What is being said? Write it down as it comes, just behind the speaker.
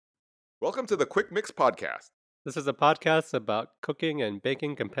Welcome to the Quick Mix Podcast. This is a podcast about cooking and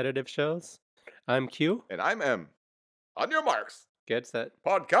baking competitive shows. I'm Q. And I'm M. On your marks. Get set.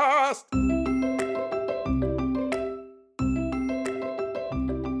 Podcast.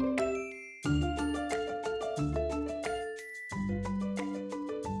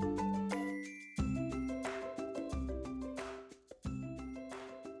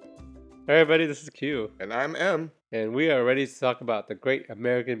 Hey everybody, this is Q, And I'm M. and we are ready to talk about the Great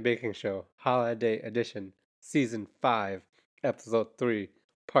American Baking Show Holiday Edition, Season 5, Episode 3,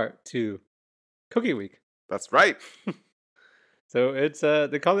 Part 2, Cookie Week. That's right. So it's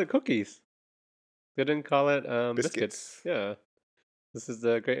they call it cookies. They didn't call it biscuits. Biscuits. Yeah. This is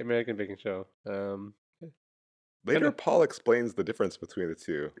the Great American Baking Show. Later, kinda- Paul explains the difference between the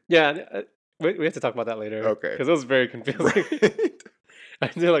two. Yeah, we have to talk about that later. Okay. Because it was very confusing. Right.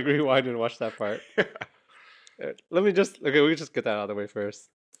 I need to rewind and watch that part. We can just get that out of the way first.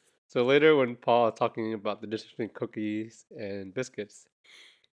 So later, when Paul is talking about the difference between cookies and biscuits,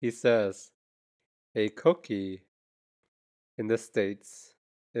 he says, "A cookie in the States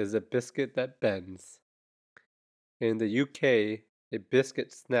is a biscuit that bends. In the UK, a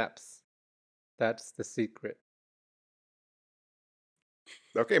biscuit snaps. That's the secret."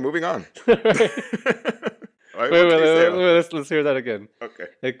 Okay, moving on. Wait, All right, what did you say? let's hear that again. Okay.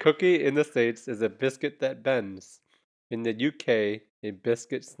 A cookie in the States is a biscuit that bends. In the UK, a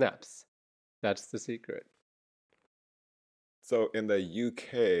biscuit snaps. That's the secret. So in the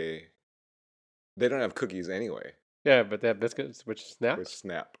UK, they don't have cookies anyway, Yeah, but they have biscuits which snap. which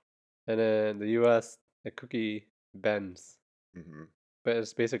snap. And in the US, a cookie bends. hmm But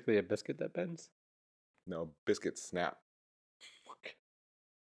it's basically a biscuit that bends. No, biscuits snap.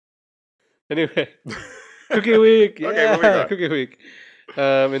 Anyway, Cookie Week! Yeah, Okay, moving on. Cookie Week.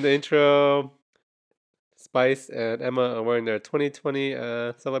 In the intro, Spice and Emma are wearing their 2020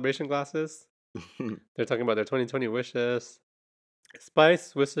 celebration glasses. They're talking about their 2020 wishes.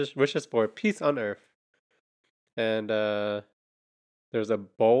 Spice wishes for peace on Earth. And there's a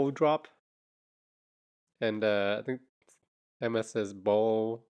bowl drop. And I think Emma says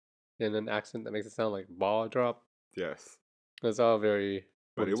bowl in an accent that makes it sound like ball drop. Yes. It's all very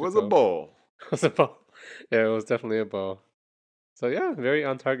But it was a whimsical. bowl. It was a bowl. Yeah, it was definitely a bowl. So yeah, very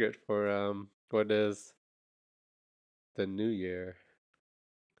on target for what is the new year.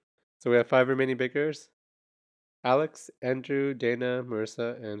 So we have 5 remaining bakers: Alex, Andrew, Dana,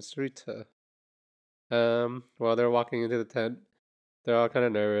 Marissa, and Sarita. While they're walking into the tent, they're all kind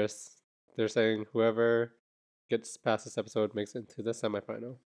of nervous. They're saying whoever gets past this episode makes it into the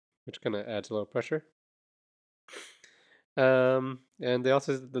semifinal, which kind of adds a little pressure. And they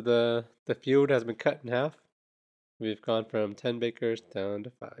also said that the field has been cut in half. We've gone from 10 bakers down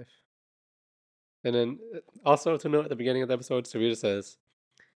to 5. And then also to note at the beginning of the episode, Sarita says,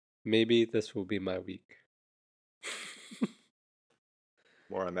 "Maybe this will be my week."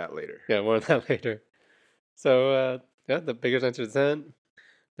 More on that later. Yeah, more on that later. So yeah, the bakers enter the tent.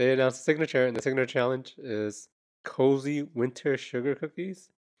 They announce the signature, and the signature challenge is cozy winter sugar cookies.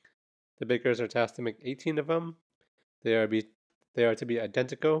 The bakers are tasked to make 18 of them. They are to be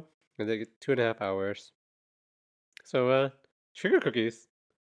identical, and they get 2.5 hours. So sugar cookies.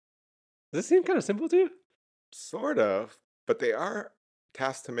 Does this seem kind of simple to you? Sort of, but they are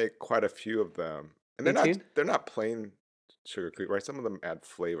tasked to make quite a few of them. And 18? they're not plain sugar cookie, right? Some of them add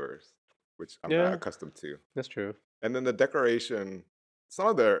flavors, which I'm Yeah. not accustomed to. That's true. And then the decoration, some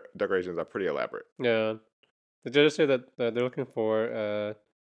of their decorations are pretty elaborate. Yeah. The judges say that they're looking for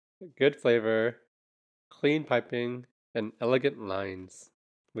good flavor, clean piping, and elegant lines,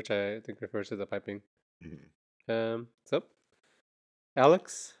 which I think refers to the piping. Mhm. So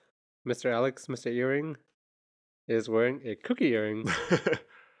Alex, Mr. Earring, is wearing a cookie earring.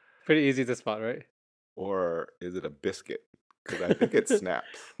 Pretty easy to spot, right? Or is it a biscuit? Because I think it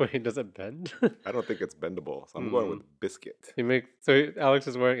snaps. Wait, does it bend? I don't think it's bendable, so I'm going with biscuit. Alex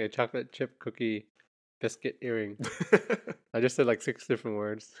is wearing a chocolate chip cookie biscuit earring. I just said like 6 different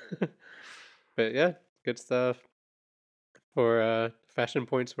words. But yeah, good stuff. For fashion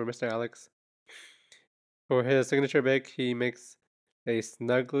points for Mr. Alex. For his signature bake, he makes a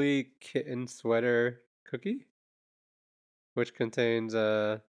snuggly kitten sweater cookie, which contains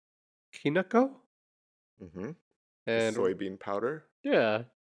kinako hmm and soybean powder. yeah,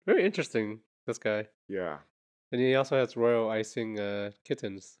 very interesting. This guy, Yeah. and he also has royal icing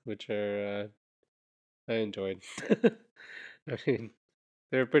kittens, which are I enjoyed. I mean,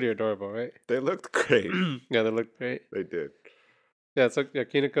 they're pretty adorable, right? They looked great. Yeah, they look great. They did. Yeah, so yeah,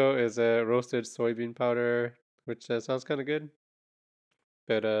 kinako is a roasted soybean powder, which sounds kind of good.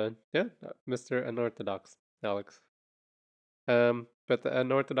 But yeah, Mr. Unorthodox, Alex. But but the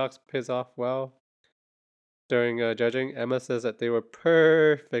unorthodox pays off well. During judging, Emma says that they were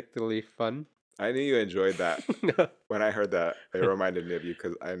perfectly fun. I knew you enjoyed that. When I heard that, it reminded me of you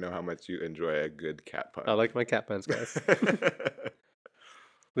because I know how much you enjoy a good cat I pun. like my cat puns, guys.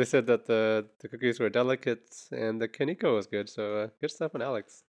 They said that the cookies were delicate and the Kaneko was good, so good stuff on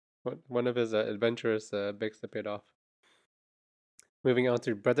Alex. One of his adventurous bakes that paid off. Moving on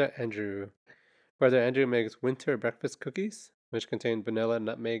to Brother Andrew. Brother Andrew makes winter breakfast cookies, which contain vanilla,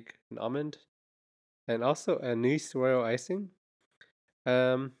 nutmeg, and almond, and also anise royal icing.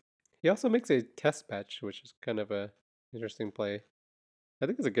 Um, he also makes a test batch, which is kind of a interesting play. I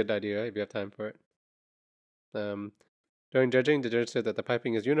think it's a good idea if you have time for it. Um, during judging, the judge said that the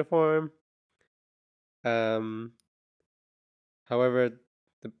piping is uniform. Um, However,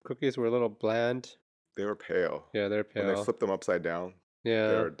 the cookies were a little bland. They were pale. Yeah, they're When they pale. flipped them upside down, they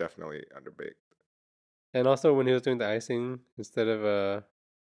Yeah, were definitely underbaked. and also when he was doing the icing, instead of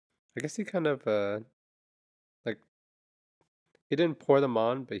I guess he kind of like he didn't pour them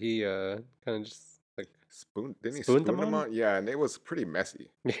on, but he kind of just like Didn't he spooned them spoon them on. on? Yeah, and it was pretty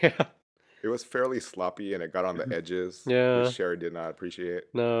messy. Yeah, It was fairly sloppy and it got on the edges, which yeah, Sherry did not appreciate.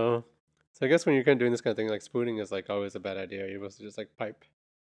 no. So I guess when you're kind of doing this kind of thing, like spooning is like always a bad idea. You're supposed to just like pipe.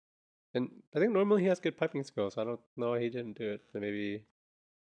 And I think normally he has good piping skills. So I don't know why he didn't do it. But maybe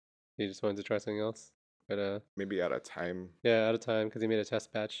he just wanted to try something else. But Maybe out of time. yeah, out of time because he made a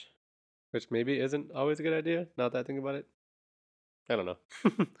test batch, which maybe isn't always a good idea. Now that I think about it, I don't know.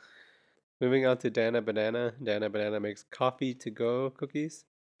 Moving on to Dana Banana. Dana Banana makes coffee to go cookies,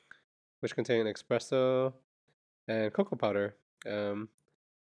 which contain espresso and cocoa powder. Um,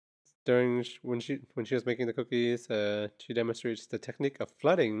 when she was making the cookies, she demonstrates the technique of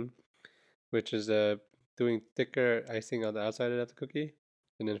flooding, which is doing thicker icing on the outside of the cookie,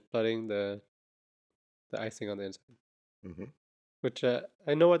 and then flooding the icing on the inside. Hmm. Which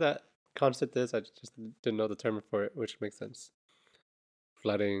I know what that concept is. I just didn't know the term for it, which makes sense.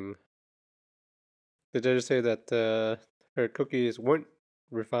 Flooding. The judges say that her cookies weren't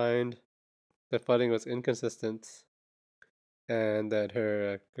refined, the flooding was inconsistent, and that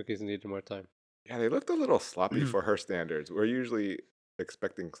her cookies needed more time. Yeah, they looked a little sloppy for her standards. We're usually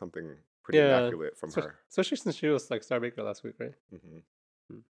expecting something pretty Yeah, immaculate from her. especially since she was like Star Baker last week, right? Hmm.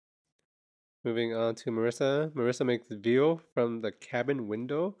 Mm. Moving on to Marissa. Marissa makes veal from the cabin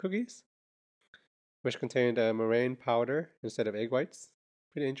window cookies, which contained meringue powder instead of egg whites.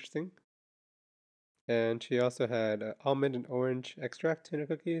 Pretty interesting. And she also had almond and orange extract in her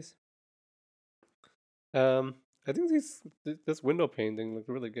cookies. Um, I think this window painting looked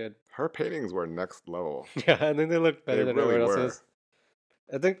really good. Her paintings were next level. Yeah, I think they look They better than really everyone were. else's.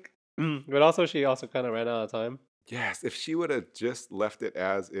 I think, but also she also kind of ran out of time. Yes, if she would have just left it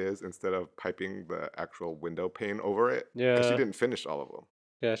as is instead of piping the actual window pane over it, because she Yeah, didn't finish all of them.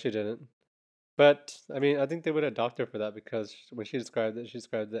 yeah, she didn't. But I mean, I think they would have docked her for that because when she described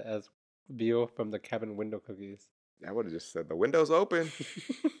it as veal from the cabin window cookies. I would have just said the window's open.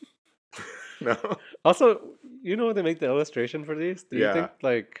 No. Also, you know when they make the illustration for these? Do you Yeah. think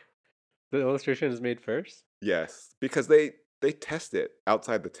like the illustration is made first? Yes, because they test it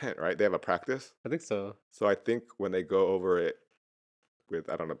outside the tent, right? They have a practice. I think so. So I think when they go over it with,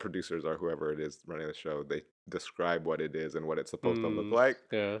 I don't know, producers or whoever it is running the show, they describe what it is and what it's supposed to look Hmm. like.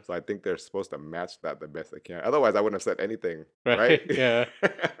 Yeah. So I think they're supposed to match that the best they can. Otherwise, I wouldn't have said anything, right? Right. Yeah.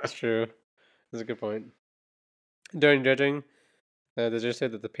 That's true. That's a good point. During judging, the judge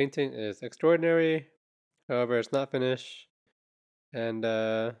said that the painting is extraordinary. However, it's not finished, and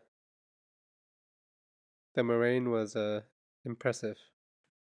the meringue was impressive,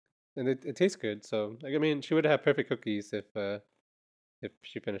 and it tastes good. So, like, I mean, she would have perfect cookies if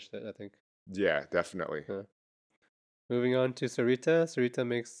she finished it. I think. Yeah, definitely. Yeah. Moving on to Sarita. Sarita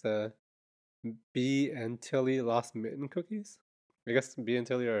makes Bee and Tilly Lost Mitten cookies. I guess Bee and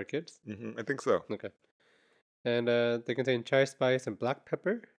Tilly are her kids. I think so. Okay. And they contain chai spice and black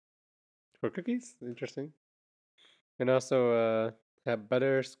pepper for cookies. Interesting. And also have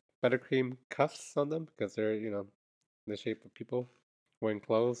buttercream cuffs on them because they're in the shape of people wearing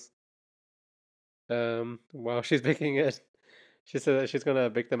clothes. While she's baking it, she said that she's gonna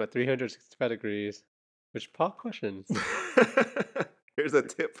bake them at 365 degrees, which Paul questions. Here's a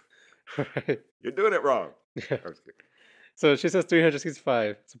tip. Right? You're doing it wrong. Yeah. I'm just kidding. So she says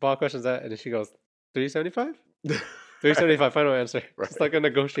 365. So Paul questions that, and then she goes 375. Right. 375. Final answer. It's Right. like a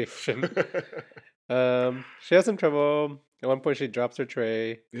negotiation. She has some trouble. At one point, she drops her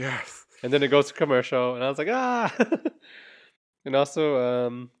tray, Yes. and then it goes to commercial, and I was like, ah. And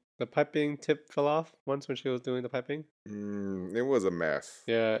also, the piping tip fell off once when she was doing the piping. It was a mess.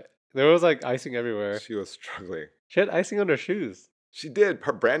 Yeah, there was like icing everywhere. She was struggling. She had icing on her shoes. She did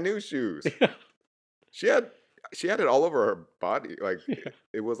her brand new shoes. Yeah. She had she had it all over her body. Like Yeah.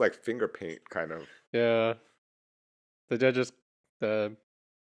 it was like finger paint kind of. Yeah. The judges uh,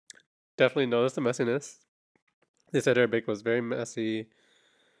 definitely noticed the messiness. They said her bake was very messy.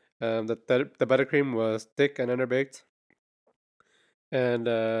 The buttercream was thick and underbaked,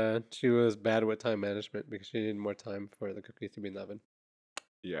 and she was bad with time management because she needed more time for the cookies to be in the oven.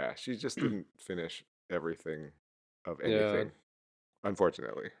 Yeah, she just didn't finish everything of Yeah, anything,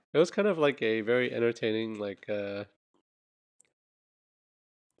 unfortunately. it was kind of like a very entertaining like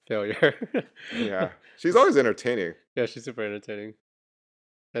failure. Yeah. She's always entertaining. Yeah, she's super entertaining,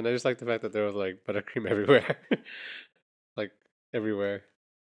 and I just like the fact that there was like buttercream everywhere, like everywhere,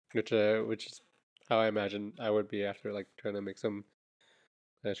 which is how I imagine I would be after like trying to make some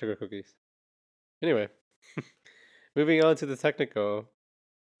sugar cookies. Anyway, moving on to the technical.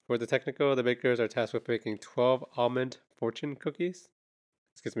 For the technical, the bakers are tasked with baking 12 almond fortune cookies.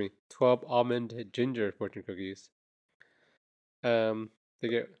 Excuse me, 12 almond ginger fortune cookies. They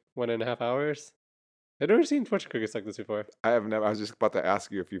get 1.5 hours. I've never seen fortune cookies like this before. I was just about to ask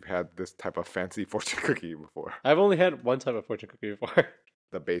you if you've had this type of fancy fortune cookie before. I've only had one type of fortune cookie before,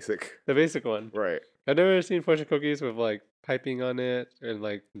 The basic. the basic one. Right. I've never seen fortune cookies with like piping on it and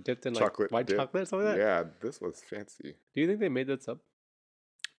like dipped in like Chocolate white dip. chocolate, something like that. Yeah, this was fancy. Do you think they made this up?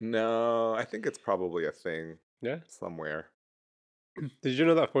 No, I think it's probably a thing Yeah. somewhere. Did you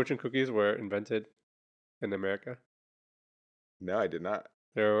know that fortune cookies were invented in America? No, I did not.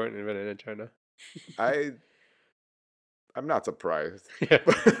 They weren't invented in China. I I'm not surprised. Yeah.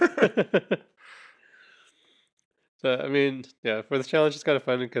 So I mean, yeah, for the challenge, it's kind of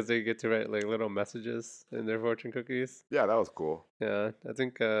fun because they get to write like little messages in their fortune cookies. Yeah, that was cool. Yeah, I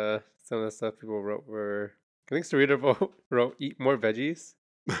think some of the stuff people wrote were. I think Cerrito wrote "Eat more veggies,"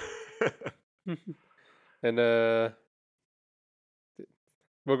 and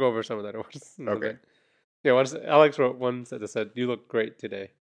we'll go over some of that ones in a Okay. bit. Yeah, once Alex wrote one that said, "You look great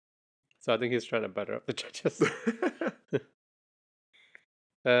today," so I think he's trying to butter up the judges.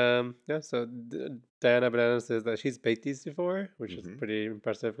 Yeah, so Diana Banana says that she's baked these before, which is Mhm. pretty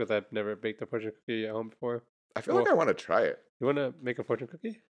impressive because I've never baked a fortune cookie at home before. I feel like I want to try it. You want to make a fortune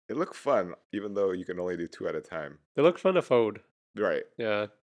cookie? It looked fun, even though you can only do two at a time. They look fun to fold. Right. Yeah.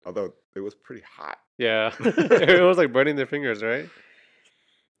 Although it was pretty hot. Yeah. It was like burning their fingers, right?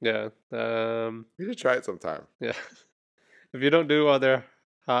 Yeah. We should try it sometime. Yeah. If you don't do while they're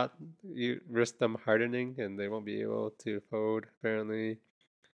hot, you risk them hardening and they won't be able to fold, apparently.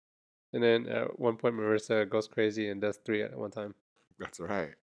 And then at one point, Marissa goes crazy and does 3 at one time. That's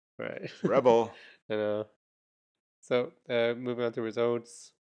right. Right. Rebel. I know. So, moving on to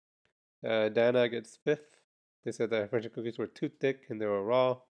results. Diana gets 5th. They said that French cookies were too thick and they were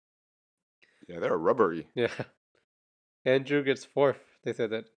raw. Yeah, they're rubbery. Yeah. Andrew gets 4th. They said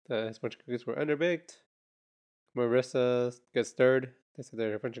that his French cookies were underbaked. Marissa gets 3rd. They said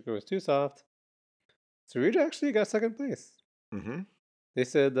that her French cookie was too soft. Sarita actually got 2nd place. Mm-hmm. They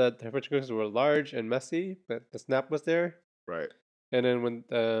said that her French cookies were large and messy, but the snap was there. Right. And then when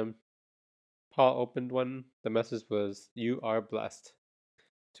Paul opened one, the message was, "You are blessed."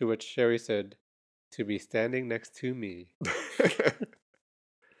 To which Sherry said, "To be standing next to me."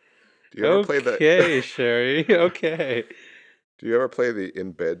 Do you ever play the Okay, Sherry. Okay. Do you ever play the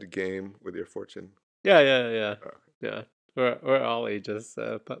in bed game with your fortune? Yeah. Oh. Yeah. We're all ages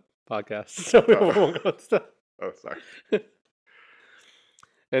podcasts, so we won't go into stuff. Oh, sorry.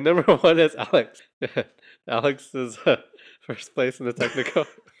 And number 1 is Alex. Alex is first place in the technical.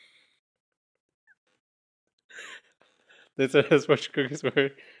 They said his fortune cookies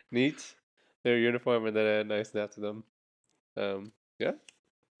were neat. They were uniform and then had a nice snap to them. Yeah.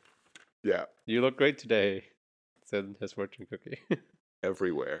 Yeah, You look great today, said his fortune cookie.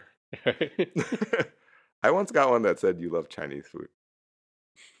 everywhere. Right? I once got one that said you love Chinese food.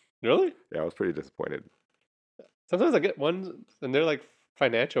 Really? Yeah, I was pretty disappointed. Sometimes I get ones and they're like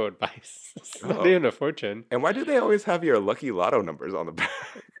financial advice. It's not Oh. even a fortune. And why do they always have your lucky lotto numbers on the back?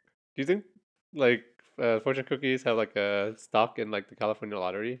 Do you think like fortune cookies have like a stock in like the California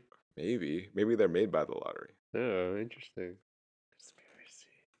lottery? Maybe. Maybe they're made by the lottery. Oh, interesting.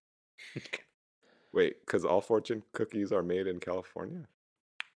 Conspiracy. Wait, because all fortune cookies are made in California?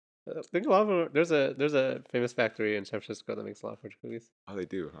 I think a lot of them, there's a famous factory in San Francisco that makes a lot of fortune cookies. Oh, they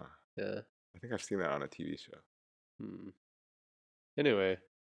do, huh? Yeah. I think I've seen that on a TV show. Anyway,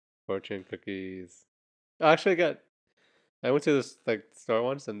 fortune cookies. Actually, I went to this like store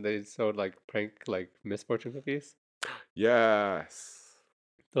once and they sold like prank like Miss Fortune cookies. Yes.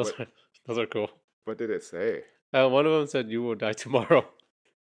 Those What, are those are cool. what did it say? One of them said, "You will die tomorrow."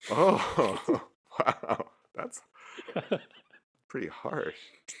 Oh, wow. pretty harsh.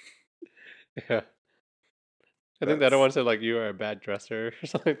 Yeah. I think the other That's one said like you are a bad dresser or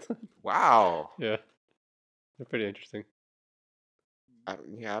something like that. wow. Yeah, they're pretty interesting.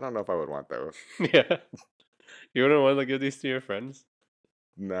 Yeah, I don't know if I would want those. Yeah. You wouldn't want to give these to your friends?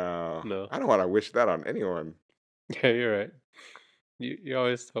 No, No. I don't want to wish that on anyone. Yeah, you're right. You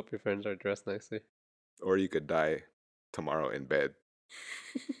always hope your friends are dressed nicely. Or you could die tomorrow in bed.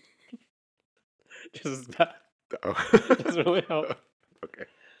 Just as bad. Oh. Doesn't really help. Okay.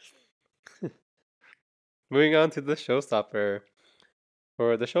 Moving on to the showstopper.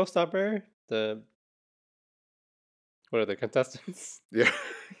 For the showstopper, the what are the contestants? Yeah.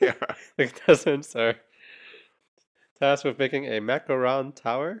 Yeah. The contestants are tasked with making a macaron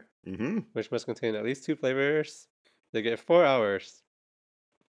tower, Mm-hmm. which must contain at least two flavors. They get 4 hours.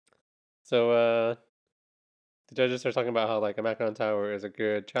 So the judges are talking about how like a macaron tower is a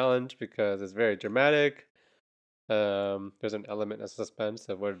good challenge because it's very dramatic. There's an element of suspense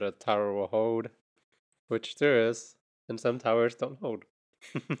of where the tower will hold, which there is, and some towers don't hold.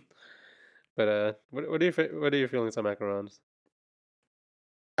 But what are your feelings on macarons?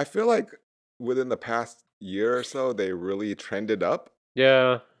 I feel like within the past year or so, they really trended up.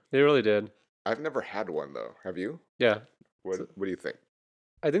 Yeah, they really did. I've never had one though. Have you? Yeah, What so What do you think?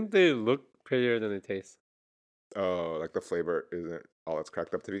 I think they look prettier than they taste. Oh, like the flavor isn't all it's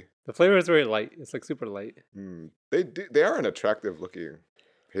cracked up to be. The flavor is very light. It's like super light. They are an attractive looking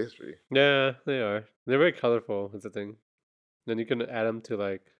pastry. Yeah, they are. They're very colorful. Is the thing. Then you can add them to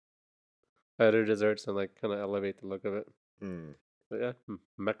like other desserts and like kind of elevate the look of it. Mm. But yeah,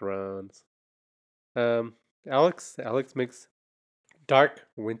 macarons. Um, Alex makes Dark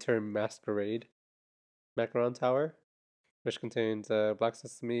Winter Masquerade macaron tower, which contains black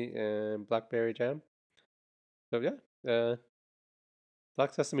sesame and blackberry jam. So yeah,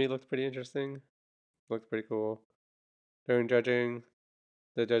 black sesame looked pretty interesting. Looked pretty cool. During judging,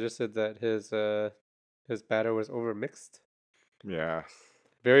 the judges said that his batter was overmixed Yeah.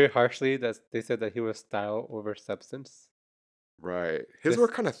 very harshly. That they said that he was style over substance. Right. His were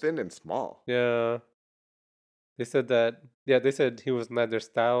This kind of thin and small. yeah, they said that yeah they said he was neither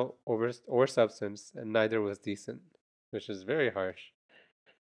style over or substance, and neither was decent, which is very harsh.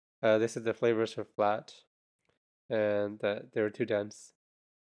 They said the flavors were flat and that they were too dense.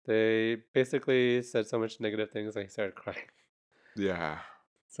 They basically said so much negative things that he started crying. Yeah.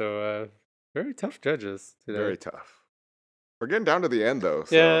 So very tough judges today. Very tough. We're getting down to the end though,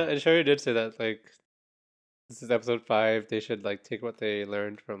 Yeah, so and Sherry did say that like this is episode 5. They should like take what they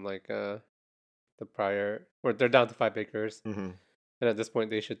learned from like the prior, or they're down to 5 bakers, mhm, and at this point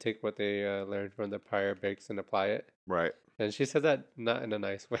they should take what they learned from the prior bakes and apply it. right. And she said that not in a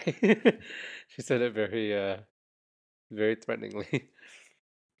nice way. She said it very threateningly.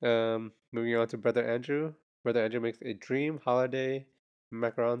 Moving on to Brother Andrew. Brother Andrew makes a dream holiday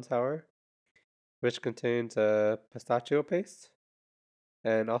macaron tower, which contains pistachio paste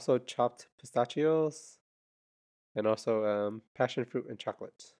and also chopped pistachios and also passion fruit and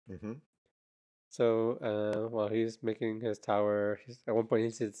chocolate. Mhm. So while he's making his tower, at one point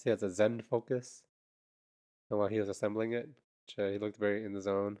he says he has a Zen focus, and while he was assembling it, which, he looked very in the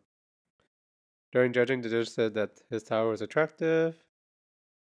zone. During judging, the judge said that his tower was attractive.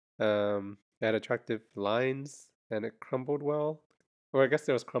 It had attractive lines, and it crumbled well. Or I guess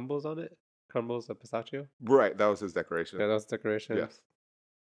there was crumbles on it. Crumbles of pistachio. Right, that was his Yeah, decoration. that was decoration. Yes.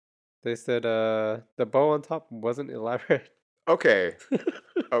 They said the bow on top wasn't elaborate. Okay.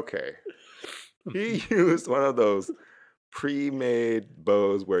 Okay. He used one of those pre-made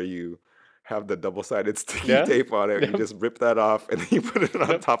bows where you have the double-sided sticky Yeah. tape on it. You Yep. just rip that off and then you put it on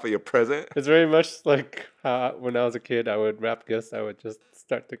Yep. top of your present. It's very much like how when I was a kid, I would wrap gifts. I would just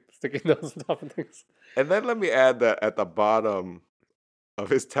start sticking those on top of things. And then let me add that at the bottom of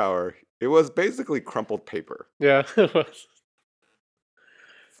his tower, it was basically crumpled paper. Yeah, it was.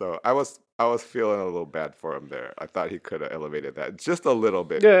 So I was feeling a little bad for him there. I thought he could have elevated that just a little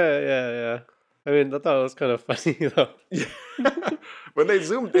bit. Yeah. I mean, I thought it was kind of funny though. When they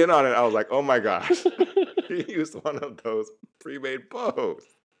zoomed in on it, I was like, "Oh my gosh, he used one of those pre-made bows."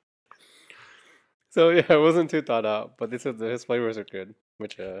 So yeah, it wasn't too thought out, but they said that his flavors are good,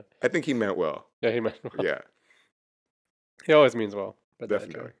 which I think he meant well. yeah, he meant well. Yeah, He always means well, but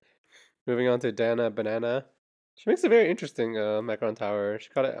definitely. moving on to Dana Banana. She makes a very interesting macaron tower. She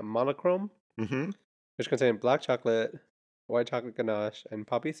called it a monochrome, Mm-hmm. which contained black chocolate, white chocolate ganache, and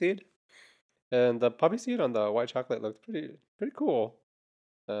poppy seed. And the poppy seed on the white chocolate looked pretty cool.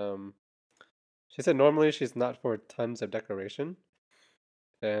 Um, she said normally she's not for tons of decoration,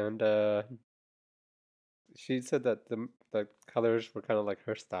 and she said that the colors were kind of like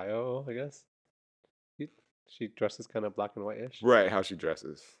her style, I guess. she dresses kind of black and white-ish. Right, how she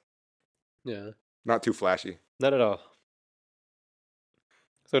dresses. Yeah, Not too flashy. not at all.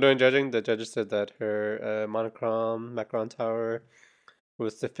 So during judging, the judges said that her monochrome Macron Tower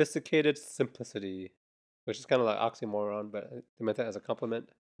was sophisticated simplicity, which is kind of like oxymoron, but they meant that as a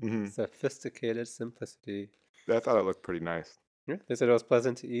compliment. Hmm. Sophisticated simplicity. I thought it looked pretty nice. Yeah, they said it was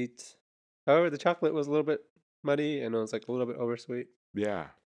pleasant to eat. However, the chocolate was a little bit muddy and it was like a little bit oversweet, Yeah.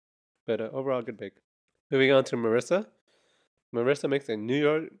 but overall good bake. Moving on to Marissa. Marissa makes a New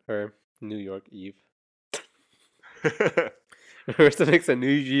York Eve. Marissa makes a New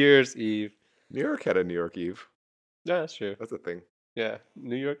Year's Eve. New York had a New York Eve. Yeah, that's true. That's a thing. Yeah,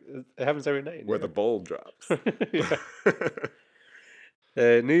 New York. It happens every night. in New Where the York. bowl drops. Yeah.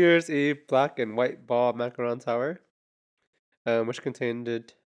 New Year's Eve black and white ball macaron tower, which contains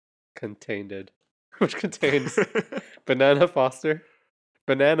bananas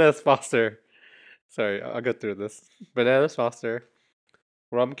Foster. Sorry, I'll get through this. Bananas Foster,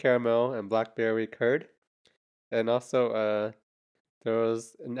 rum caramel, and blackberry curd, and also there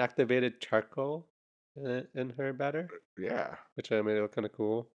was an activated charcoal in her batter, Yeah. which made it look kind of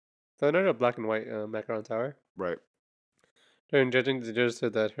cool. So another black and white macaron tower. Right. During judging, the judge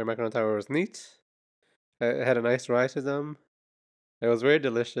said that her macaron tower was neat. It had a nice rise to them. It was very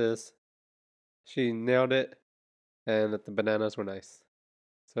delicious. She nailed it, and that the bananas were nice.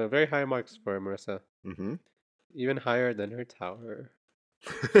 So very high marks for Marissa. Mm-hmm. Even higher than her tower.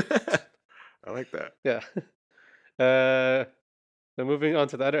 I like that. Yeah. So moving on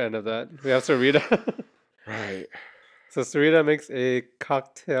to the other end of that, we have Sarita. Right. So Sarita makes a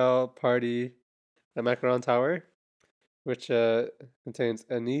cocktail party at Macaron Tower, which contains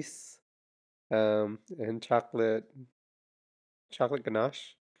anise and chocolate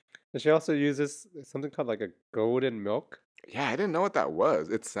ganache. And she also uses something called like a golden milk. Yeah, I didn't know what that was.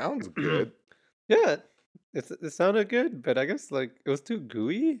 It sounds good. Yeah, it sounded good, but I guess like it was too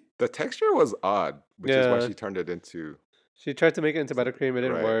gooey. The texture was odd, which is why Yeah. she turned it into. She tried to make it into Something, buttercream, it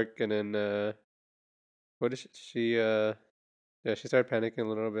didn't right. work, and then what did she yeah, she started panicking a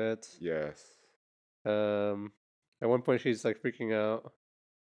little bit. Yes. At one point she's like freaking out,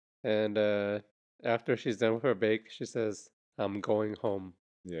 and after she's done with her bake, she says, "I'm going home."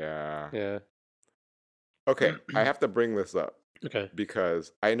 Yeah. Yeah. Okay, I have to bring this up Okay.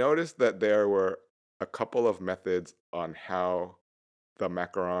 because I noticed that there were a couple of methods on how the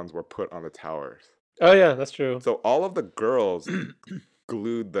macarons were put on the towers. Oh yeah, that's true. So all of the girls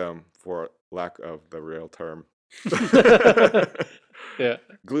glued them, for lack of the real term. Yeah.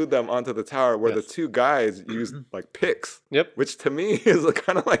 Glued them onto the tower, where the Yes. two guys used like picks, Yep. which to me is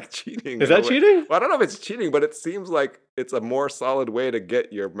kind of like cheating. Is in a that way. cheating? Well, I don't know if it's cheating, but it seems like it's a more solid way to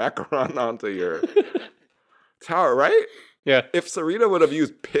get your macaron onto your tower, right? Yeah, If Sarita would have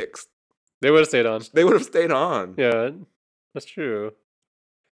used picks, they would have stayed on. they would have stayed on. Yeah, that's true.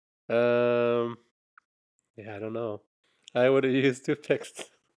 Yeah, I don't know. I would have used toothpicks.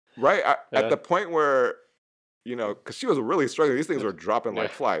 Right? Yeah. At the point where, because she was really struggling, these things were dropping like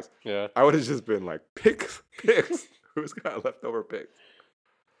Yeah. flies. Yeah. I would have just been like, picks. Who's got leftover picks?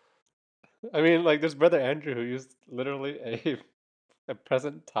 I mean, like, there's brother Andrew who used literally a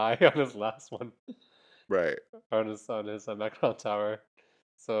present tie on his last one, Right. on his Macron tower.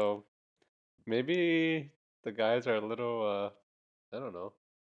 So maybe the guys are a little I don't know,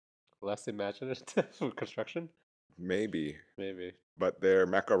 less imaginative with construction. Maybe. Maybe. But their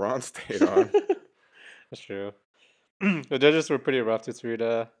macaron stayed on. That's true. The judges were pretty rough to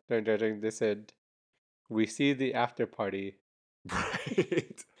Sarita during judging. They said, "We see the after party."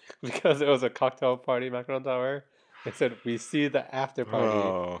 Right. Because it was a cocktail party, Macaron Tower. They said, "We see the after party."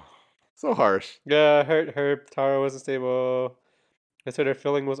 Oh, so harsh. Yeah, her tower wasn't stable. They said her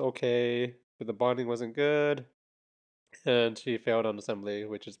filling was okay, but the bonding wasn't good, and she failed on assembly,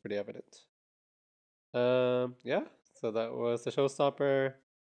 which is pretty evident. Yeah. So that was the showstopper.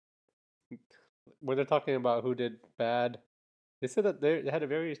 When they're talking about who did bad, they said that they had a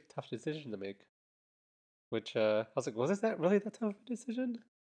very tough decision to make. Which I was like, was that really that tough a decision?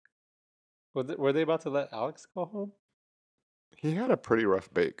 Were they about to let Alex go home? He had a pretty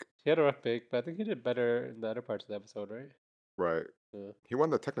rough bake. He had a rough bake, but I think he did better in the other parts of the episode, right? Right. Yeah. He won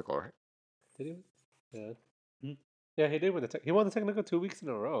the technical, right? Did he? Yeah. Yeah, he did win he won the technical 2 weeks in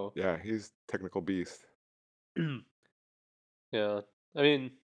a row. Yeah, he's technical beast. Yeah. I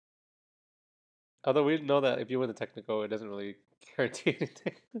mean, although we know that if you win the technical, it doesn't really guarantee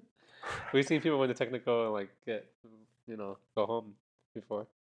anything. We've seen people win the technical and like go home before.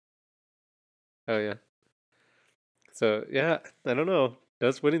 Oh yeah. So yeah, I don't know.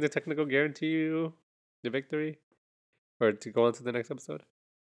 Does winning the technical guarantee you the victory, or to go on to the next episode?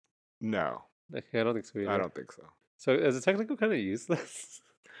 No. I don't think so I either. don't think so. So is the technical kind of useless?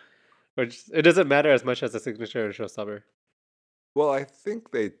 Or it doesn't matter as much as the signature or showstopper. Well, I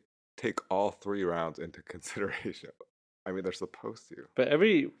think they take all 3 rounds into consideration. I mean, they're supposed to. But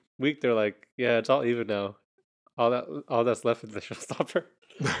every week they're like, yeah, it's all even now. All that's left is the showstopper.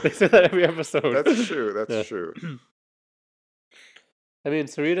 They say that every episode. That's true. That's Yeah. true. I mean,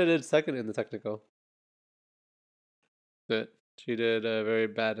 Sarita did second in the technical, but she did very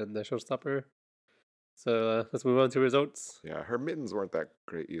bad in the showstopper. So let's move on to results. Yeah, her mittens weren't that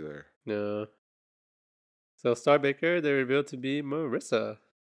great either. No. So Star Baker, they revealed to be Marissa.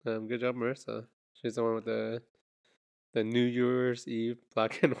 Good job, Marissa. She's the one with the New Year's Eve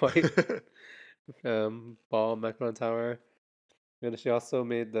black and white ball macaron tower. And she also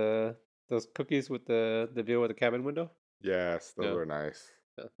made those cookies with the view of the cabin window. Yes, those Yeah. were nice.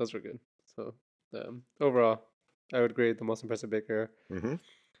 Yeah, those were good. So overall, I would grade the most impressive baker. Mm-hmm.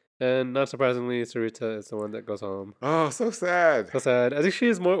 And not surprisingly, Sarita is the one that goes home. Oh, so sad. So sad. I think she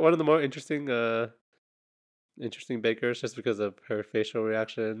is one of the more interesting bakers just because of her facial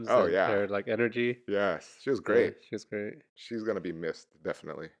reactions Oh, and yeah. her like energy. Yes, she was Yeah, great. she was great. She's gonna be missed,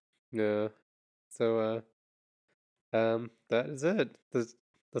 definitely. Yeah. So that is it. The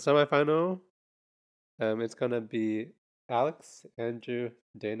semifinal. It's gonna be Alex, Andrew,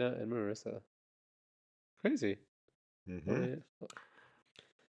 Dana, and Marissa. Crazy. Mm-hmm.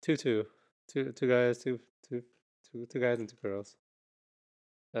 2-2. Two guys, two guys and 2 girls.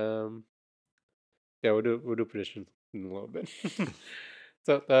 Yeah, we'll do predictions in a little bit.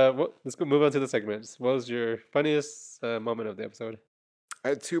 So let's go move on to the segments. What was your funniest moment of the episode? I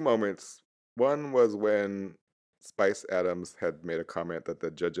had 2 moments. One was when Spice Adams had made a comment that the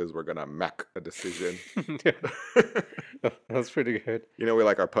judges were gonna mac a decision. Yeah. That was pretty good. You know, we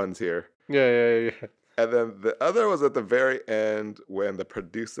like our puns here. Yeah. And then the other was at the very end when the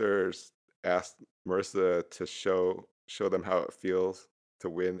producers asked Marissa to show them how it feels to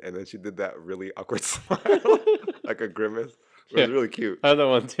win, and then she did that really awkward smile, like a grimace. It was Yeah. really cute. I had that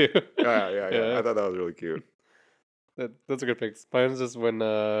one too. Yeah. I thought that was really cute. That's a good pick. Mine is just when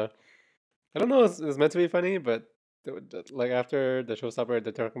I don't know, it was meant to be funny, but like after the showstopper,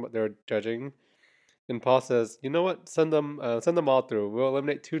 they were judging, and Paul says, "You know what? Send them all through. We'll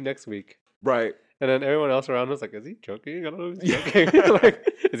eliminate 2 next week." Right. And then everyone else around was like, "Is he joking? I don't know if he's joking. Like,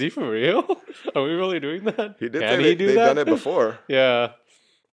 is he for real? Are we really doing that? He did Can say he do they've that?" done it before. Yeah,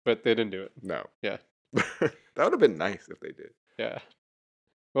 but they didn't do it. No. Yeah. That would have been nice if they did. Yeah.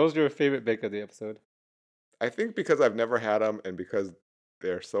 What was your favorite bake of the episode? I think because I've never had them and because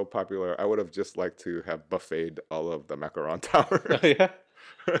they're so popular, I would have just liked to have buffeted all of the macaron towers. Oh, yeah.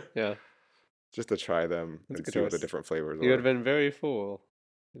 Yeah. Just to try them That's a and good see what the choice. different flavors You would were. have been very full.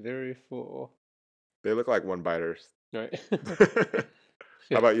 Very full. They look like one biters. Right.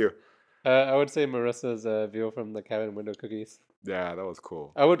 How about you? I would say Marissa's view from the cabin window cookies. Yeah, that was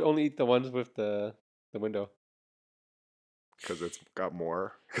cool. I would only eat the ones with the window. Because it's got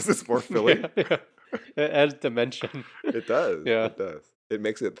more. Because it's more filling. Yeah. It adds dimension. It does. Yeah. It does. It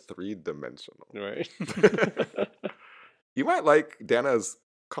makes it 3-dimensional. Right. You might like Dana's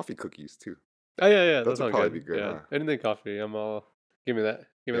coffee cookies too. Oh yeah. Those That would sounds probably good. be good, Yeah. huh? Anything coffee, I'm all. Give me that.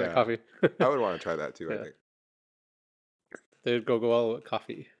 Give me that Yeah. coffee. I would want to try that too, Yeah. I think. They'd go all with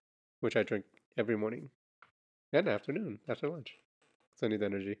coffee, which I drink every morning and afternoon after lunch. So I need the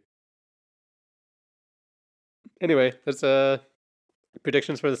energy. Anyway, that's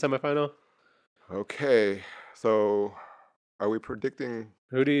predictions for the semifinal. Okay. So are we predicting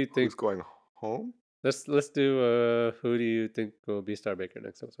Who do you think? who's going home? Let's do who do you think will be Star Baker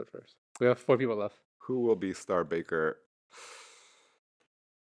next episode first? We have 4 people left. Who will be Star Baker?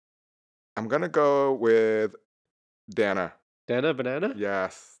 I'm gonna go with Dana. Dana Banana?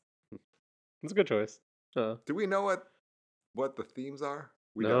 Yes. That's a good choice. Do we know what the themes are?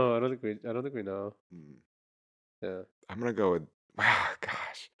 We No, I don't think we know. don't. Yeah. I'm gonna go with. Wow,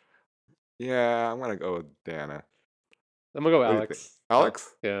 gosh. Yeah, I'm gonna go with Dana. I'm gonna go with What do you think?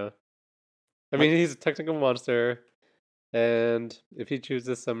 Alex. Alex? Yeah. I mean, he's a technical monster, and if he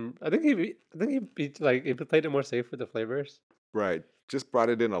chooses I think he like if he played it more safe with the flavors. Right. Just brought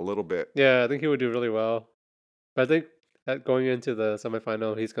it in a little bit. Yeah, I think he would do really well. But I think that going into the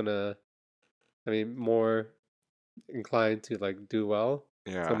semifinal, he's gonna, more inclined to like do well.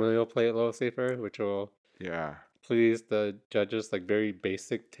 Yeah. So he'll play it a little safer, which will Yeah. please the judges like very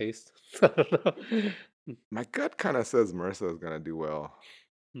basic taste. I don't know. My gut kind of says Marissa is gonna do well.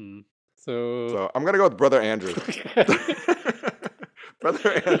 So So I'm gonna go with Brother Andrew.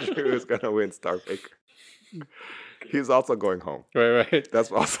 Brother Andrew is gonna win Star Baker. He's also going home. Right.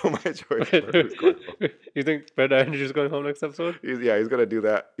 That's also my choice for who's going home. You think Brett Andrews going home next episode? He's gonna do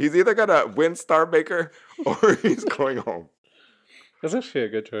that. He's either gonna win Star Baker or he's going home. That's actually a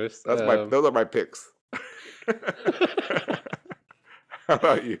good choice. Those are my picks. How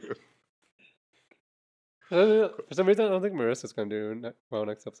about you? For some reason, I don't think Marissa's gonna do well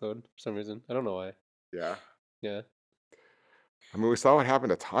next episode. For some reason, I don't know why. Yeah. Yeah. I mean, we saw what happened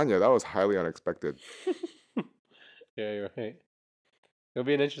to Tanya. That was highly unexpected. Yeah, you're right. It'll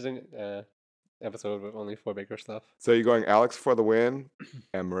be an interesting episode with only 4 Baker stuff. So you're going Alex for the win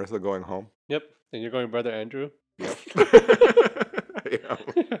and Marissa going home? Yep. And you're going Brother Andrew? Yep. Yeah.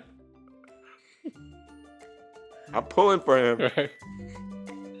 I'm pulling for him. Right.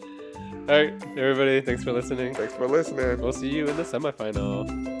 All right, everybody. Thanks for listening. Thanks for listening. We'll see you in the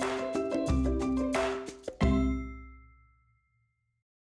semifinal.